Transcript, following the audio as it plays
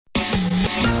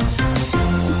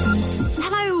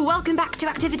welcome back to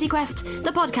Activity Quest,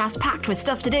 the podcast packed with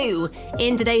stuff to do.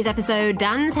 In today's episode,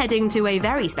 Dan's heading to a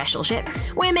very special ship,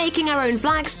 we're making our own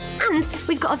flags, and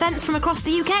we've got events from across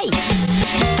the UK.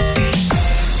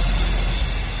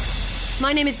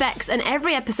 My name is Bex, and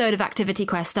every episode of Activity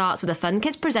Quest starts with a Fun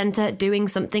Kids presenter doing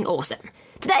something awesome.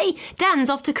 Today,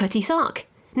 Dan's off to Cutty Sark.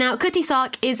 Now, Cutty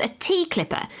Sark is a tea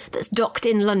clipper that's docked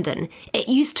in London. It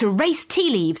used to race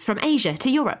tea leaves from Asia to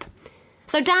Europe.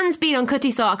 So Dan's been on Cutty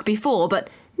Sark before, but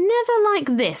never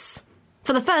like this.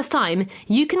 For the first time,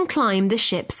 you can climb the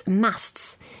ship's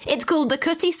masts. It's called the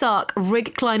Cutty Sark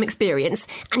Rig Climb Experience,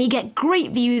 and you get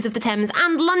great views of the Thames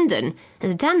and London,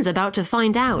 as Dan's about to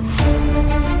find out.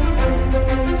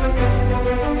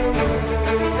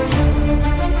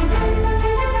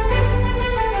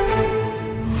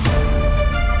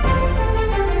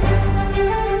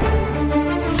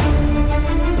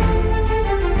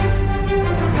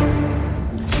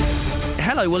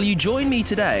 Hello, will you join me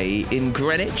today in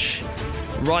Greenwich,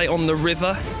 right on the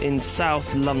river in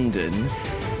South London?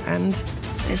 And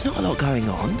there's not a lot going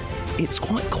on. It's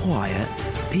quite quiet.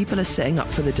 People are setting up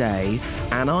for the day,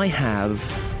 and I have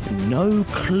no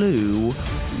clue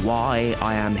why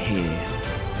I am here.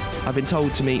 I've been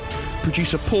told to meet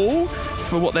producer Paul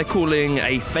for what they're calling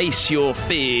a Face Your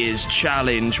Fears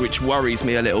challenge, which worries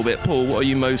me a little bit. Paul, what are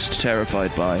you most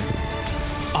terrified by?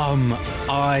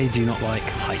 I do not like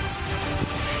heights.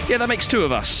 Yeah, that makes two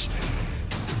of us.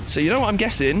 So you know what I'm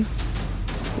guessing?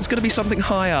 It's going to be something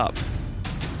high up.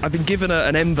 I've been given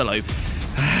an envelope.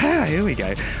 Here we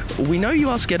go. We know you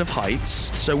are scared of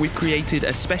heights, so we've created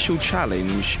a special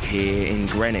challenge here in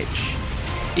Greenwich.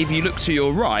 If you look to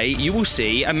your right, you will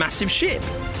see a massive ship.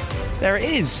 There it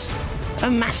is.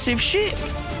 A massive ship.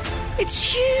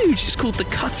 It's huge. It's called the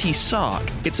Cutty Sark.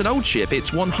 It's an old ship.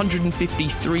 It's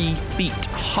 153 feet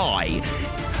high.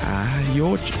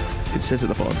 It says at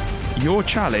the bottom, your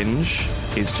challenge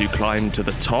is to climb to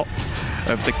the top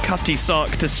of the Cutty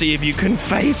Sark to see if you can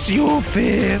face your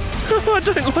fear. I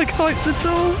don't like heights at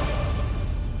all.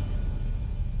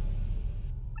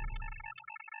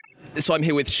 So I'm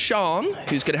here with Sian,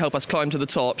 who's going to help us climb to the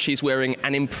top. She's wearing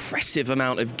an impressive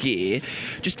amount of gear.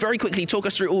 Just very quickly, talk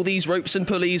us through all these ropes and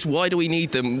pulleys. Why do we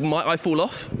need them? Might I fall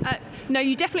off? No,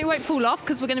 you definitely won't fall off,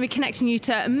 because we're going to be connecting you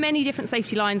to many different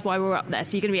safety lines while we're up there.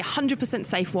 So you're going to be 100%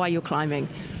 safe while you're climbing.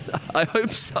 I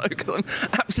hope so, because I'm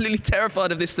absolutely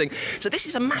terrified of this thing. So this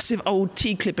is a massive old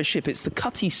tea clipper ship. It's the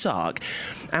Cutty Sark.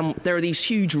 And there are these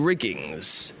huge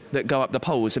riggings that go up the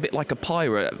poles, a bit like a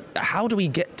pirate. How do we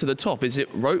get to the top? Is it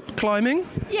rope climbing?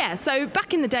 Yeah, so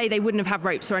back in the day, they wouldn't have had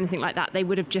ropes or anything like that. They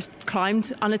would have just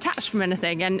climbed unattached from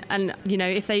anything. And you know,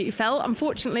 if they fell,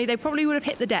 unfortunately, they probably would have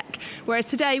hit the deck. Whereas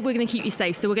today, we're going to keep you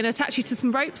safe. So we're going to attach you to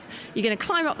some ropes. You're going to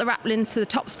climb up the raplins to the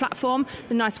tops platform,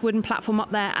 the nice wooden platform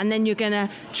up there, and then you're going to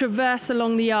traverse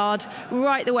along the yard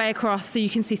right the way across, so you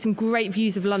can see some great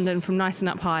views of London from nice and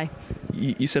up high.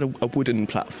 You said a wooden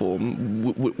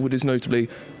platform. Wood is notably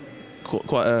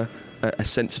quite a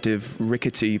sensitive,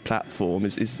 rickety platform.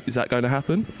 Is that going to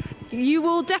happen? You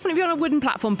will definitely be on a wooden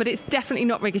platform, but it's definitely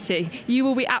not rickety. You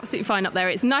will be absolutely fine up there.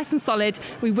 It's nice and solid.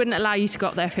 We wouldn't allow you to go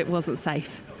up there if it wasn't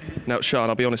safe. Now, Sian,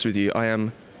 I'll be honest with you. I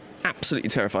am absolutely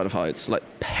terrified of heights, like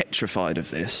petrified of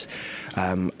this.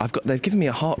 They've given me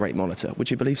a heart rate monitor. Would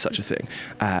you believe such a thing?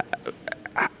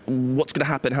 What's going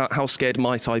to happen? How scared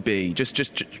might I be? Just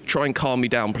try and calm me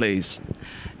down, please.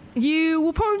 You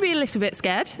will probably be a little bit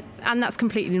scared, and that's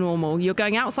completely normal. You're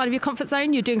going outside of your comfort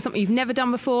zone, you're doing something you've never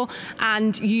done before,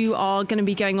 and you are going to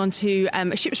be going onto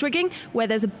a ship's rigging where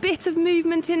there's a bit of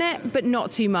movement in it, but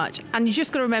not too much. And you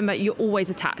just got to remember, you're always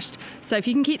attached. So if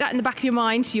you can keep that in the back of your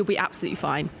mind, you'll be absolutely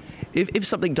fine. If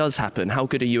something does happen, how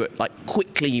good are you at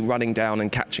quickly running down and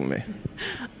catching me?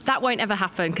 That won't ever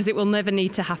happen, because it will never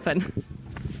need to happen.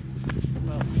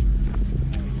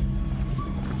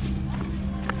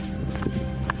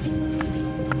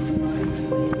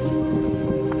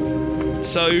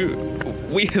 So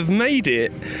we have made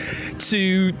it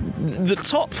to the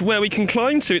top where we can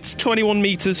climb to. It's 21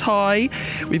 metres high.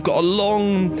 We've got a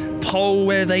long pole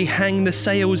where they hang the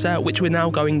sails out, which we're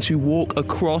now going to walk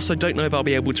across. I don't know if I'll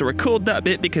be able to record that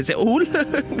bit because it all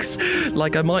looks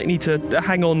like I might need to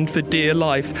hang on for dear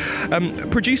life.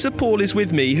 Producer Paul is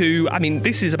with me, who,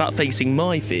 this is about facing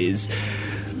my fears,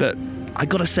 but I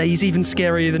gotta say, he's even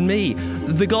scarier than me.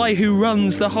 The guy who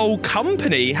runs the whole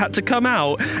company had to come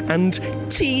out and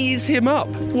tease him up.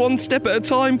 One step at a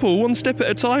time, Paul, one step at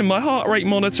a time. My heart rate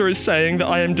monitor is saying that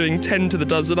I am doing 10 to the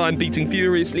dozen. I'm beating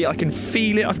furiously. I can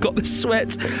feel it. I've got the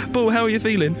sweat. Paul, how are you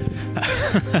feeling?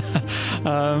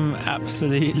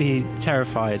 Absolutely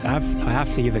terrified. I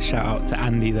have to give a shout out to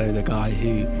Andy, though, the guy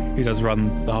who does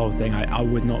run the whole thing. I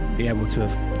would not be able to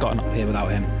have gotten up here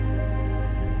without him.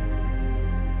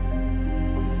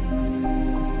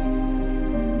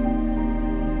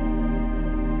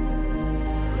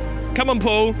 Come on,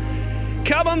 Paul.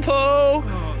 Come on, Paul.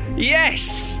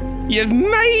 Yes, you've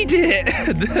made it.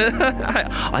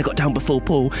 I got down before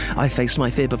Paul. I faced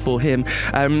my fear before him.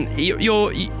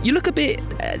 You look a bit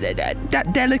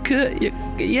delicate.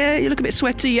 You look a bit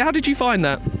sweaty. How did you find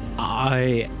that?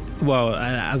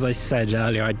 As I said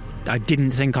earlier, I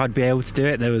didn't think I'd be able to do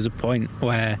it. There was a point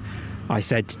where I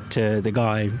said to the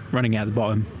guy running out the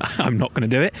bottom, I'm not going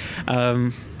to do it.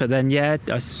 But then,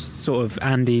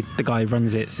 Andy, the guy who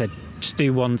runs it, said, just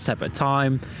do one step at a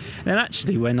time. And then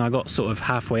actually, when I got sort of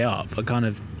halfway up, I kind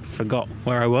of forgot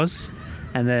where I was.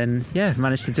 And then,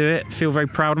 managed to do it. Feel very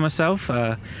proud of myself.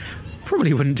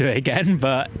 Probably wouldn't do it again,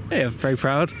 but very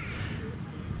proud.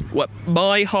 Well,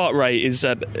 my heart rate is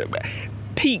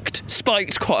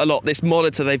spiked quite a lot. This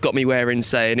monitor they've got me wearing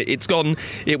saying it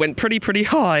went pretty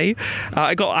high.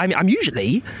 I'm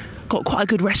usually got quite a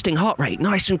good resting heart rate,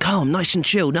 nice and calm, nice and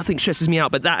chilled, nothing stresses me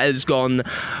out, but that has gone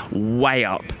way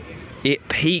up. It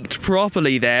peaked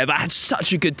properly there, but I had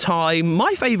such a good time.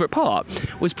 My favourite part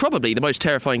was probably the most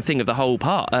terrifying thing of the whole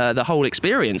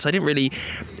experience. I didn't really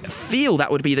feel that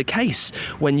would be the case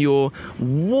when you're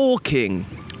walking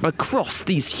across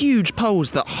these huge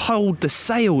poles that hold the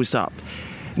sails up.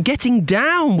 Getting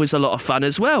down was a lot of fun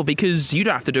as well, because you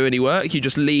don't have to do any work. You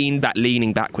just lean back.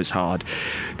 Leaning back was hard,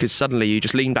 because suddenly you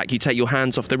just lean back, you take your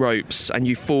hands off the ropes and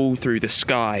you fall through the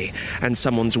sky and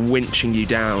someone's winching you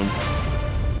down.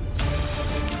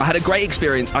 I had a great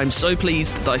experience. I'm so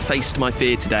pleased that I faced my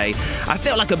fear today. I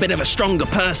feel like a bit of a stronger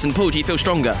person. Paul, do you feel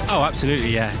stronger? Oh,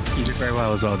 absolutely, yeah. You look very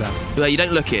well as well, Dan. Well, you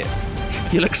don't look it.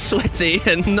 You look sweaty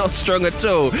and not strong at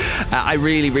all. I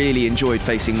really enjoyed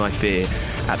facing my fear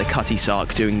at the Cutty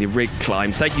Sark doing the rig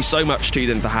climb. Thank you so much to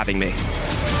them for having me.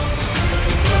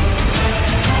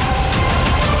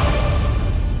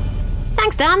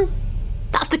 Thanks, Dan.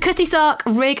 That's the Cutty Sark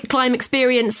rig climb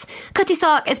experience. Cutty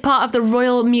Sark is part of the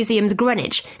Royal Museums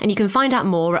Greenwich, and you can find out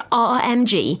more at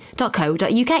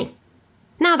rmg.co.uk.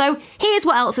 Now though, here's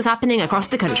what else is happening across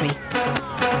the country.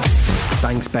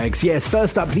 Thanks, Begs. Yes,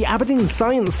 first up, the Aberdeen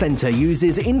Science Centre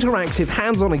uses interactive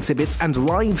hands-on exhibits and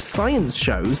live science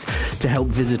shows to help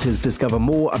visitors discover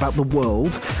more about the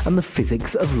world and the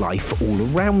physics of life all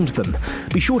around them.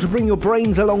 Be sure to bring your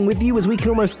brains along with you, as we can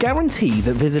almost guarantee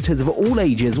that visitors of all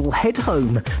ages will head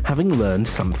home having learned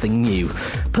something new.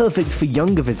 Perfect for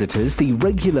younger visitors, the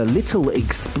regular Little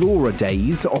Explorer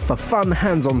Days offer fun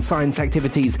hands-on science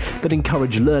activities that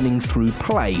encourage learning through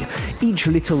play. Each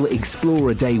Little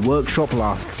Explorer Day workshop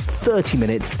lasts 30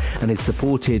 minutes and is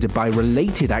supported by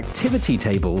related activity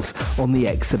tables on the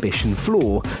exhibition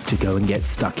floor to go and get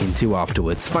stuck into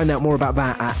afterwards. Find out more about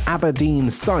that at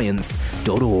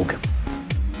aberdeenscience.org.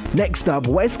 Next up,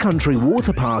 West Country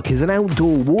Water Park is an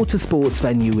outdoor water sports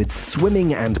venue with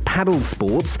swimming and paddle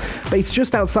sports. Based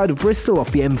just outside of Bristol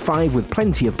off the M5 with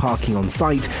plenty of parking on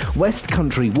site, West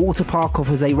Country Water Park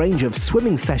offers a range of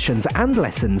swimming sessions and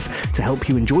lessons to help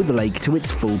you enjoy the lake to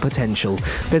its full potential.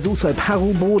 There's also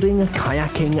paddleboarding,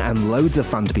 kayaking and loads of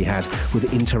fun to be had with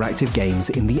interactive games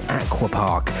in the aqua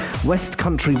park.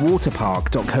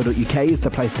 westcountrywaterpark.co.uk is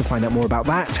the place to find out more about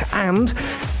that. And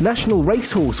National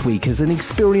Racehorse Week is an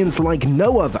experience like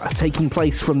no other, taking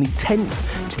place from the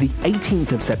 10th to the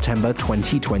 18th of September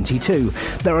 2022.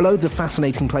 There are loads of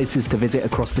fascinating places to visit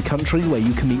across the country where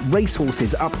you can meet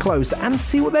racehorses up close and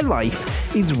see what their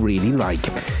life is really like.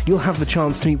 You'll have the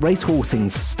chance to meet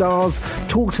racehorsing's stars,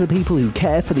 talk to the people who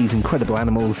care for these incredible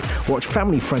animals, watch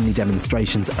family-friendly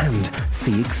demonstrations and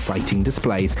see exciting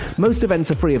displays. Most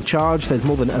events are free of charge. There's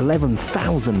more than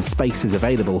 11,000 spaces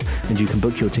available, and you can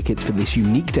book your tickets for this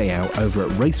unique day out over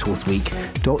at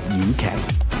racehorseweek.uk.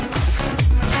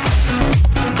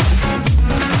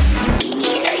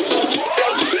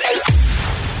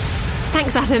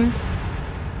 Thanks, Adam.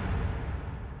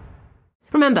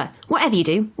 Remember, whatever you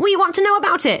do, we want to know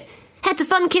about it. Head to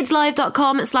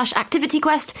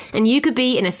funkidslive.com/activityquest and you could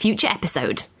be in a future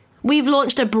episode. We've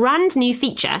launched a brand new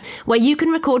feature where you can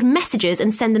record messages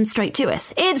and send them straight to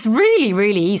us. It's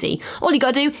really easy. All you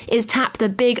gotta do is tap the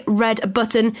big red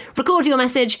button, record your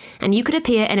message, and you could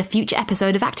appear in a future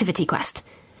episode of Activity Quest.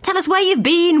 Tell us where you've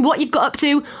been, what you've got up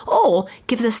to, or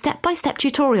give us a step-by-step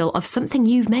tutorial of something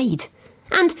you've made.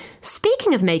 And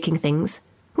speaking of making things,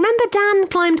 remember Dan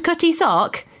climbed Cutty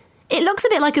Sark? It looks a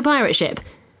bit like a pirate ship.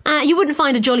 You wouldn't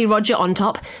find a Jolly Roger on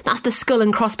top. That's the Skull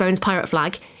and Crossbones pirate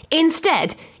flag.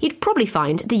 Instead, you'd probably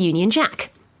find the Union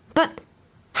Jack. But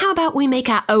how about we make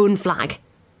our own flag?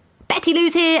 Betty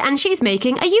Lou's here and she's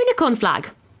making a unicorn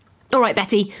flag. All right,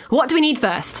 Betty, what do we need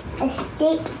first? A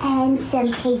stick and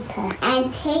some paper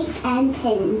and tape and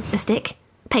pens. A stick,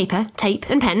 paper, tape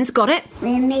and pens, got it?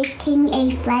 We're making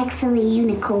a flag for the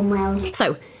unicorn world.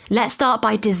 So, let's start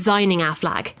by designing our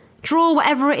flag. Draw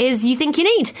whatever it is you think you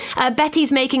need.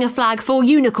 Betty's making a flag for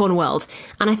Unicorn World,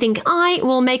 and I think I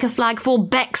will make a flag for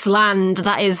Bexland.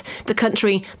 That is the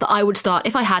country that I would start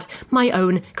if I had my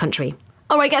own country.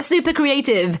 Alright, get super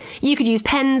creative. You could use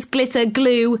pens, glitter,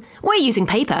 glue. We're using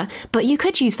paper, but you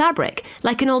could use fabric,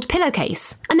 like an old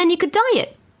pillowcase, and then you could dye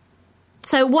it.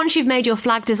 So once you've made your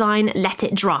flag design, let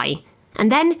it dry.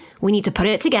 And then we need to put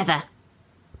it together.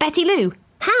 Betty Lou,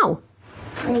 how?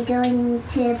 We're going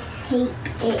to tape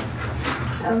it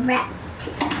wrapped.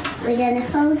 We're going to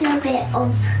fold a bit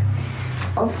of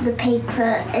the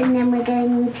paper, and then we're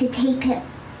going to tape it,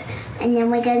 and then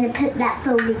we're going to put that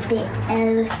folded bit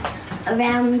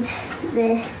around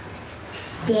the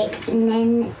stick, and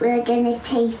then we're going to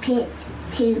tape it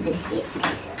to the stick.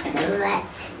 So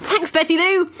that's... Thanks, Betty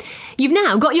Lou. You've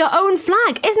now got your own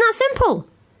flag. Isn't that simple?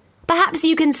 Perhaps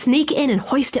you can sneak it in and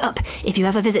hoist it up if you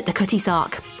ever visit the Cutty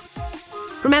Sark.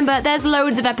 Remember, there's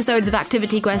loads of episodes of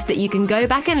Activity Quest that you can go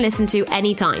back and listen to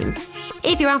anytime.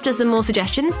 If you're after some more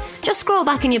suggestions, just scroll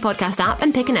back in your podcast app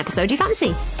and pick an episode you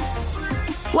fancy.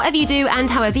 Whatever you do and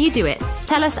however you do it,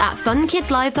 tell us at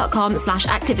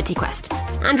funkidslive.com/activityquest.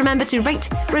 And remember to rate,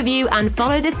 review and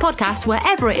follow this podcast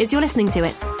wherever it is you're listening to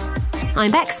it.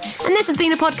 I'm Bex, and this has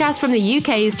been a podcast from the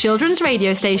UK's children's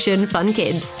radio station, Fun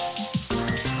Kids.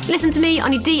 Listen to me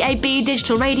on your DAB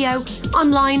digital radio,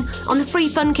 online, on the free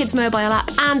Fun Kids mobile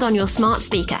app and on your smart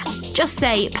speaker. Just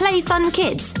say, play Fun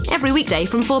Kids, every weekday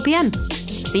from 4 p.m.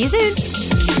 See you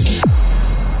soon.